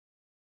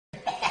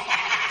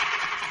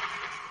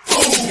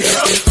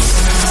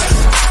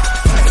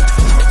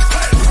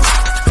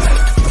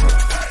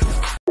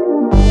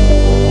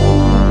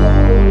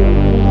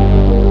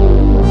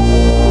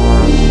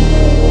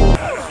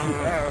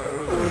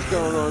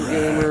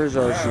gamers,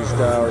 Rc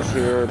Stylez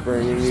here,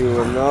 bringing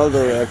you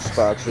another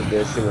Xbox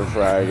edition of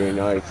Friday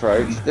Night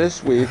Frights.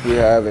 This week we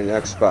have an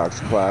Xbox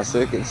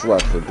classic, it's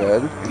Left 4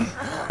 Dead.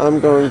 I'm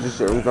going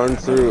to run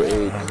through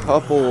a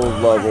couple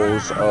of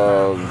levels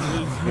of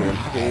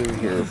campaign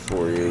here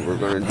for you. We're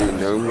going to do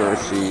No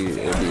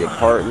Mercy in the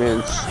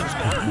apartments,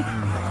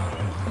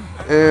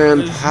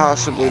 and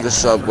possibly the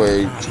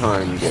subway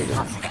time digging.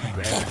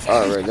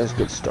 Alright, let's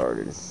get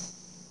started.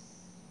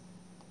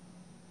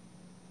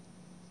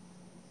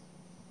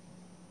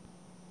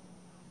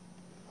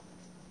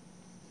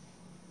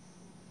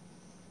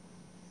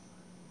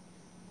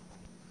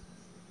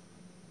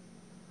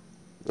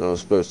 I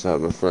was supposed to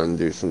have a friend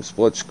do some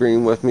split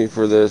screen with me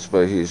for this,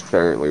 but he's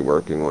apparently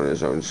working on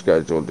his own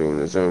schedule, doing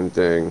his own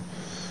thing,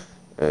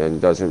 and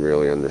doesn't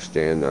really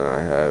understand that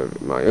I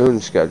have my own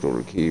schedule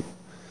to keep.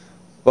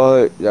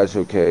 But that's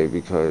okay,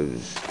 because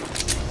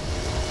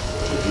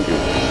we can do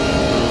this.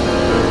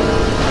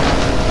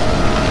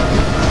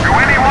 To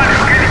anyone who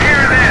can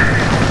hear this,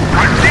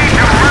 proceed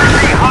to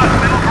Mercy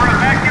Hospital for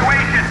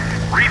evacuation.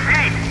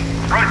 Repeat,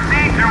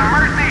 proceed to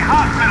Mercy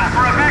Hospital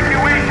for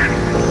evacuation.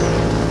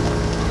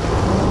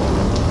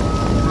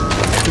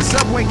 The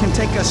subway can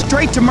take us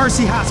straight to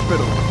Mercy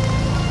Hospital.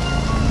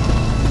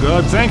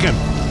 Good thinking.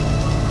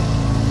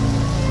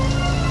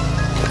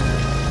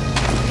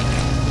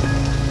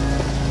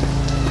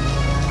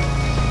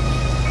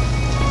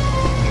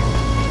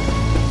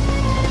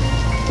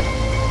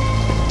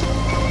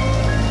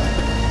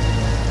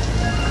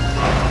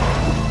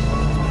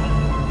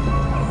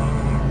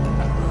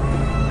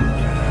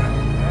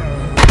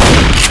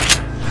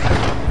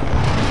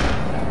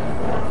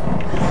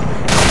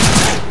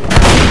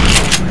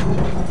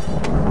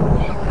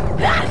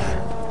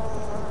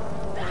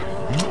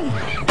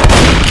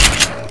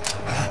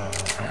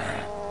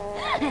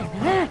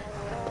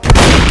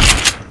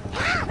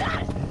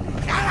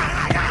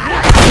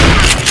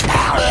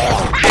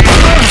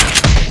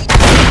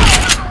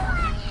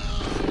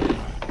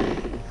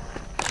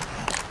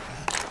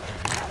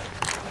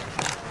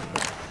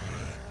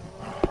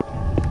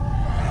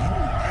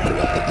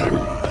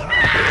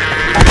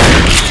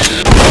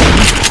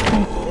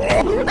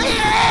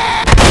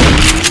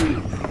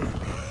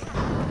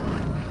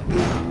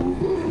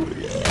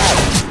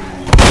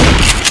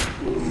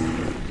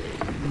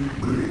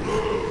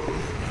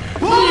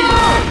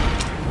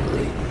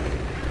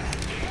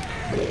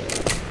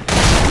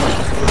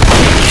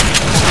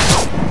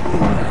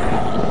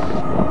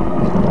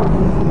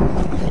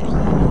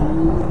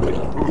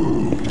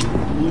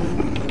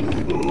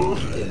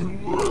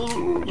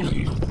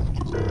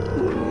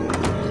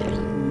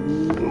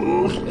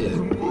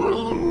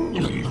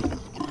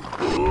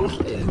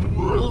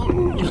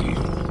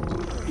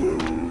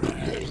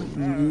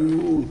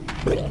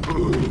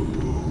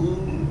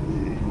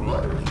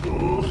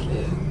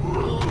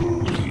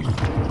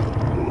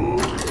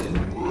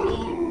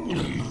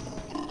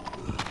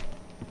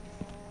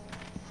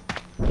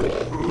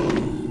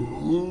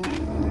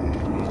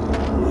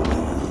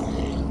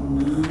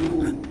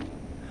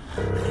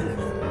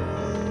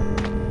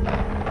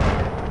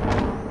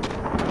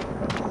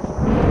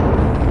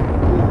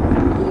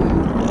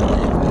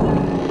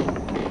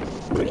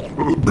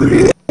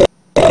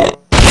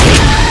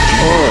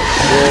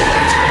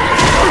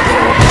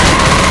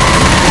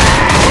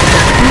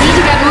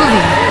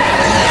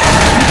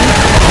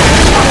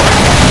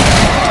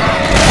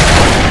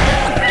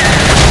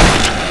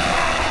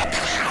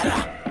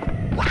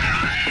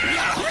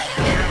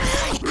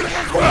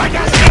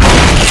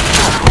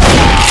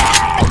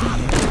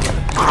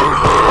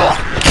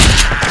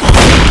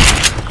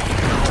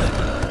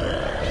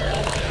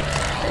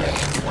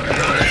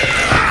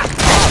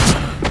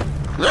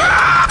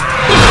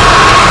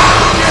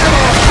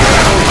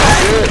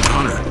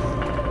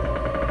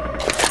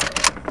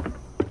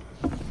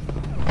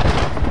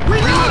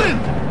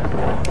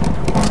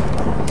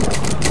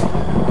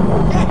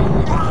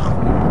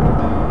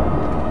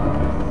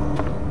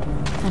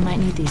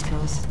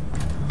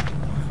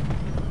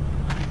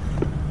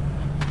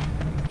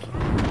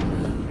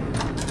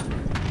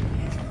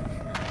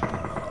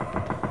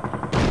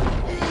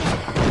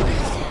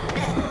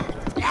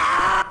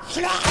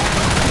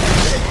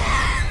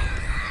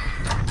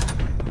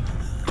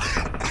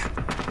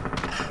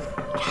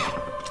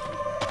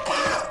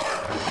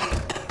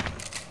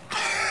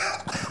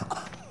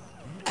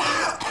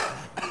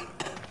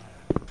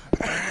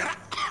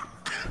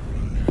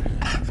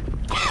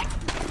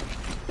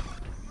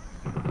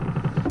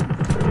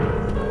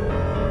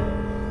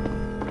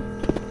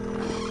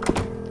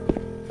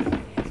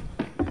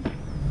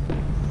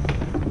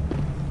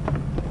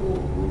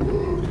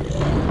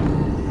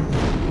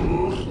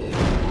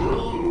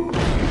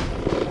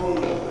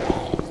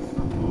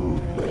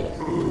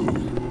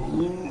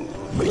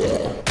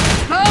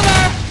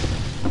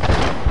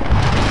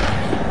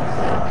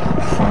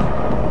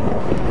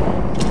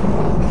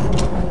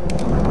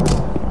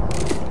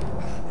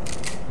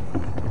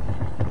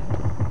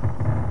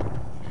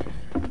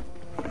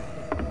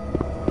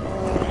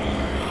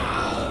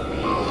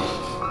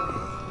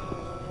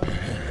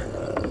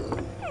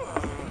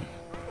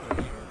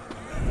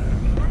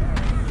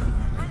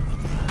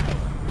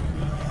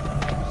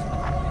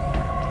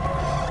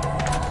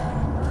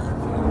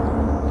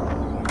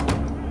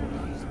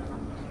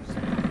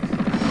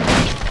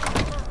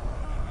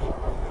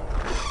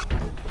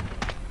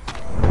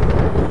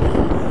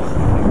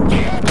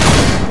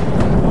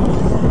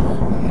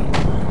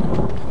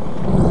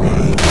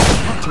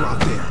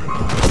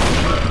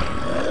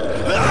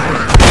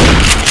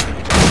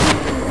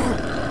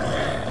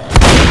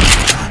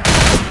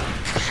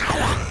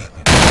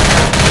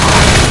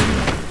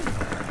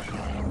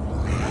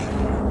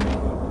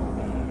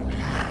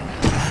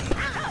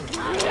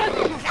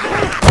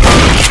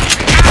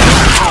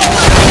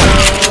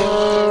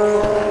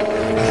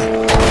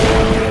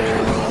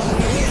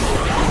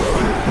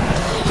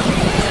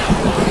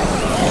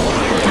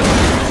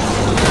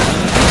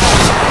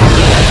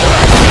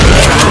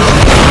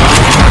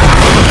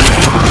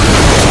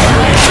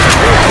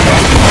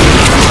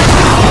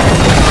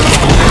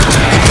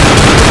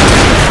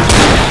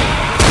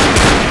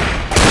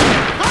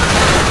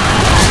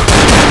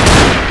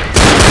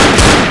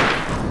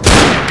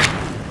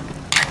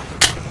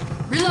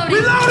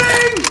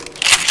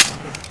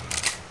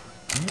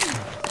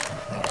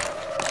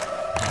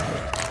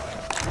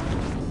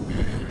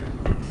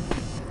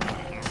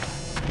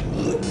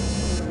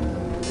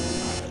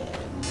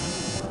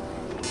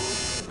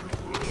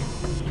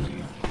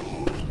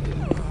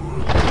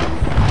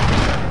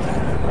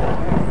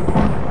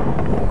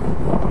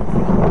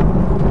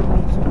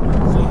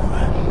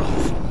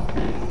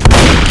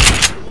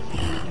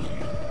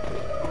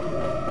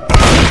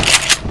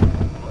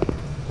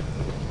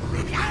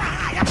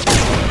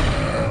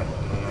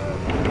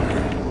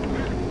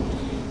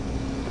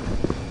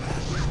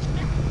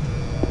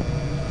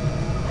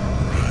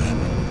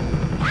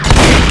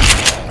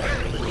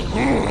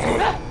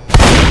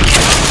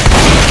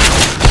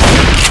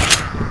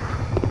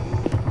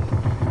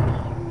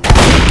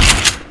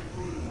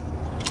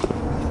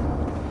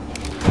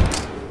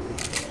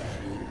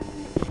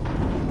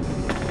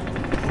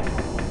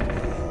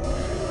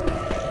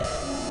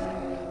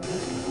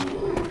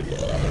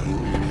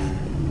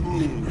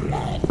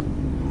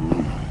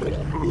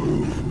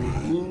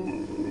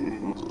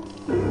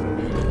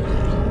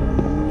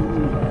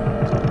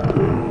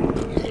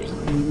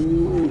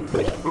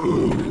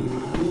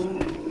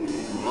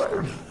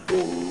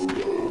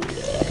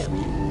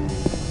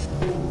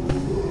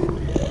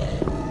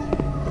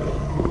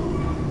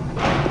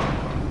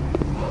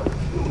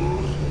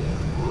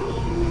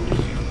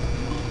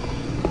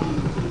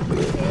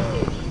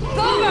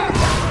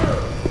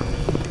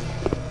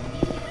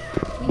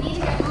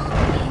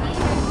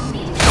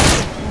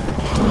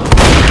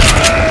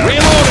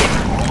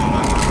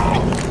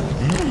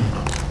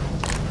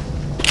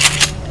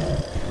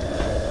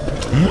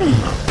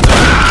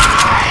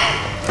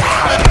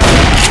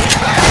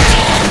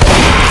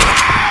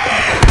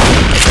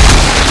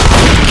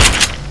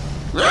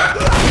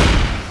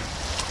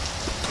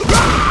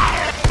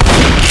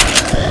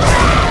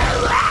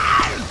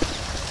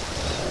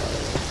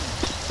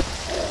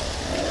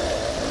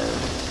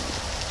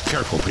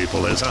 Careful,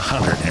 people. There's a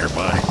hunter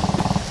nearby.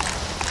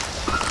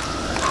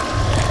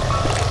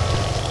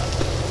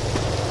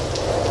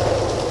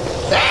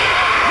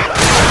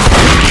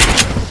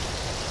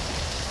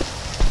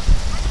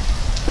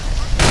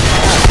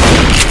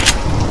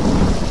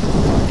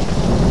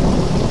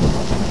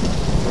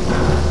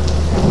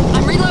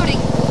 I'm reloading.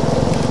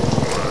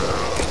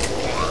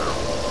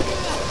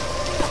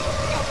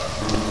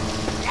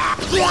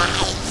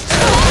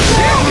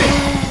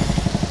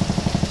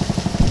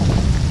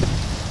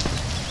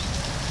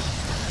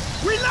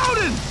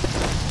 Reloading!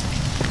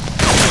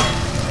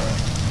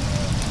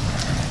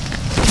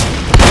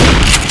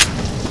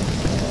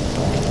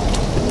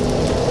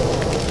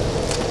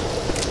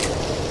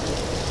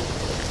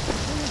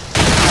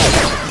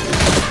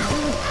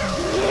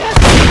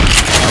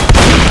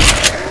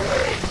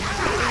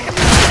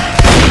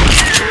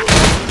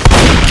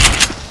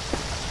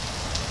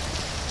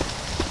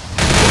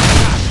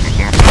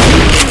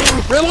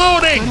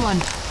 Reloading! Good one.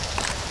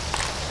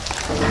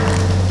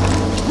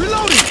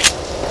 Reloading!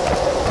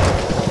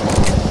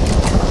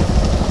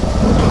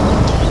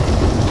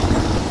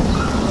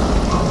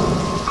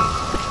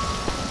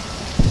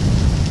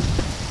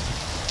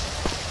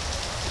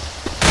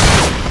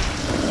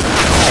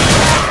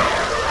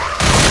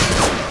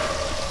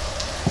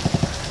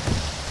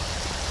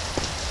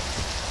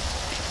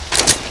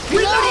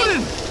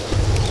 Reloading!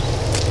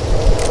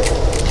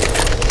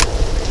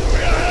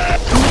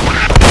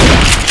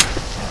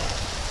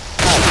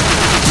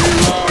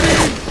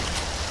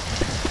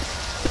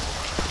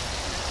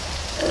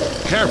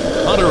 Careful,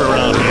 hunter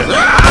around here.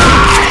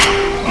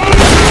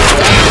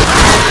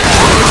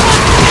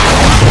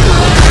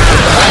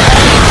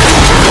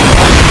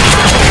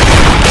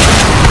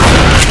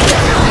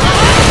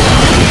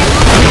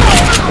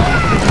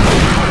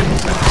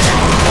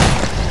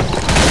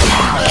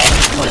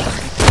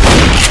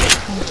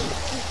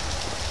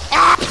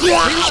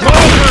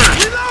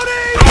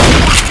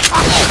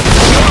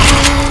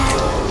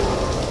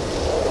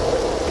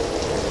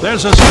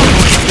 There's a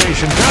subway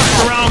station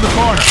just around the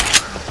corner.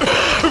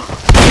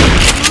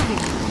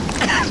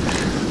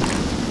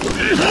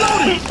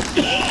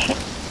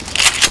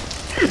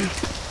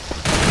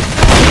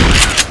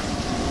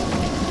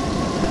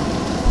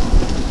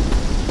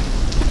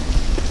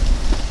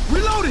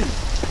 Reloading!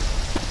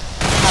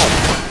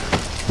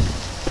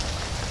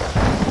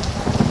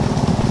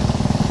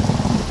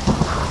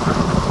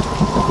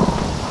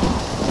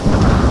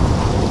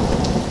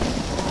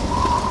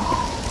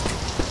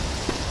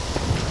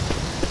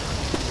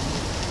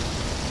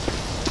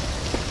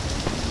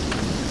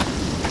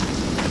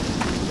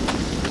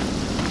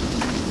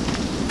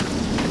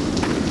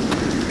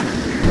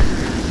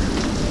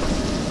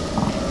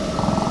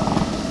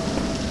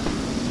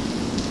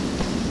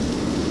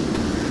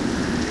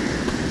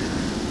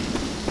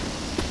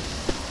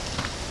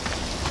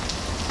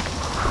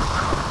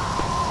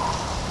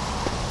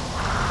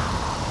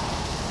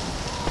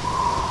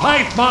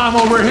 Pipe bomb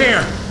over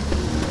here!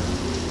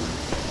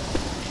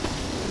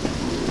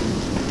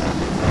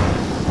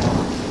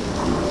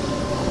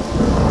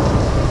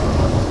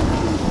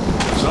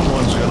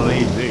 Someone's gonna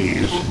need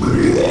these.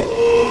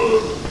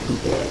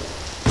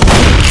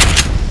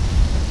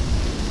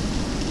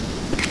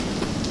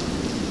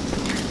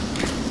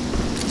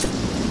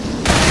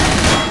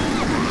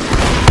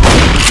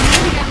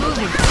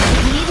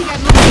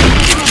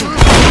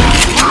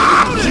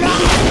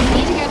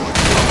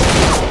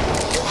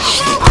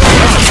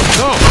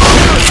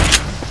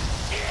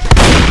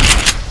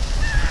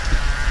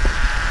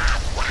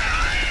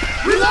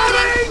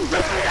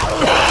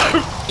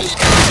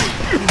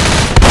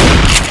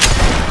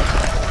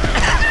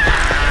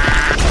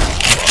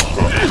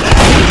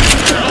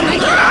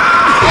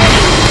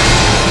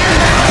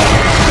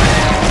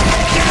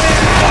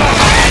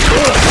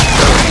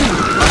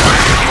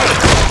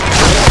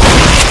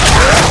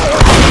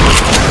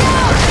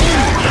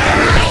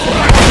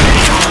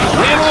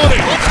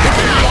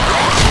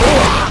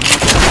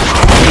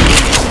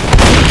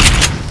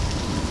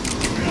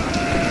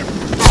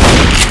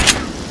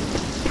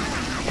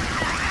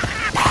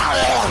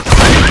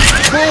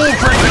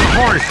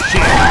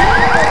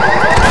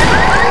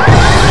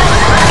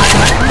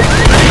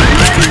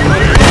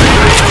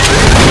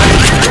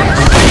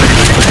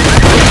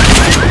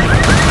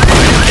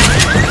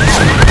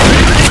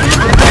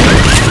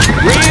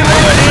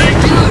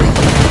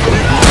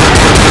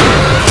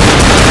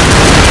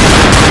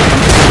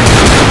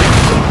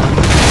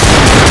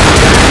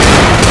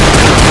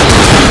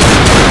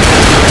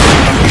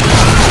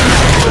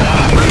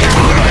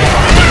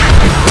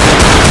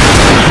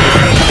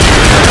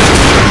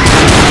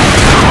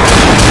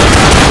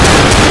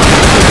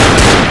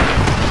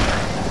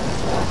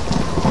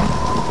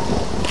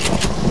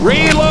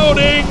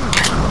 Reloading!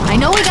 I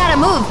know we gotta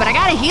move, but I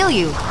gotta heal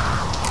you.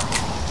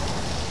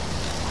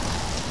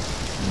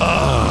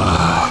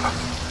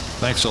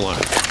 Thanks a lot.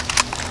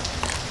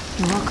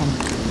 You're welcome.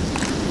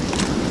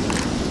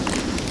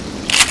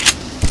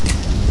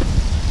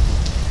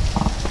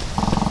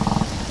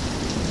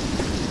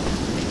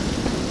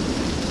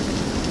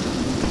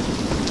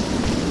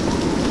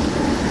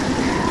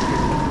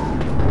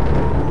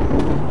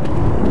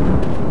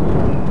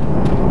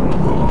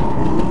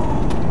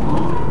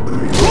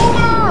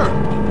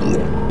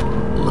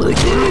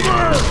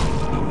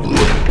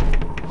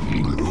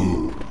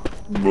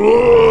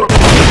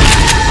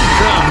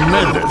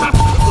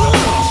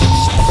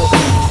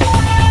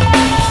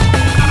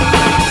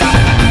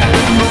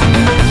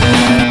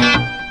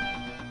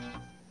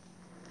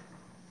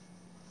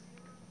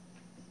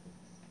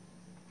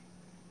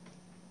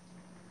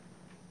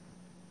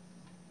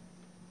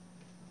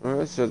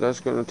 Alright, so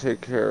that's going to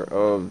take care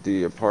of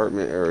the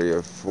apartment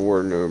area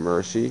for No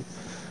Mercy.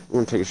 I'm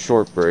going to take a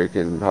short break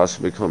and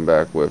possibly come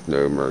back with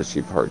No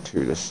Mercy Part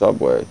 2, the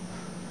subway.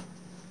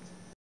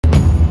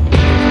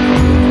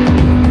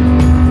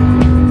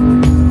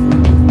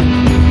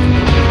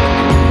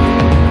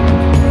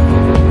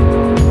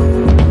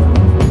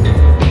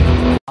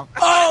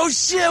 Oh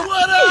shit,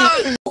 what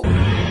up?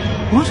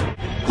 What?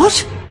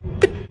 What?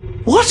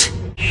 What?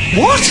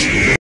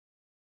 What?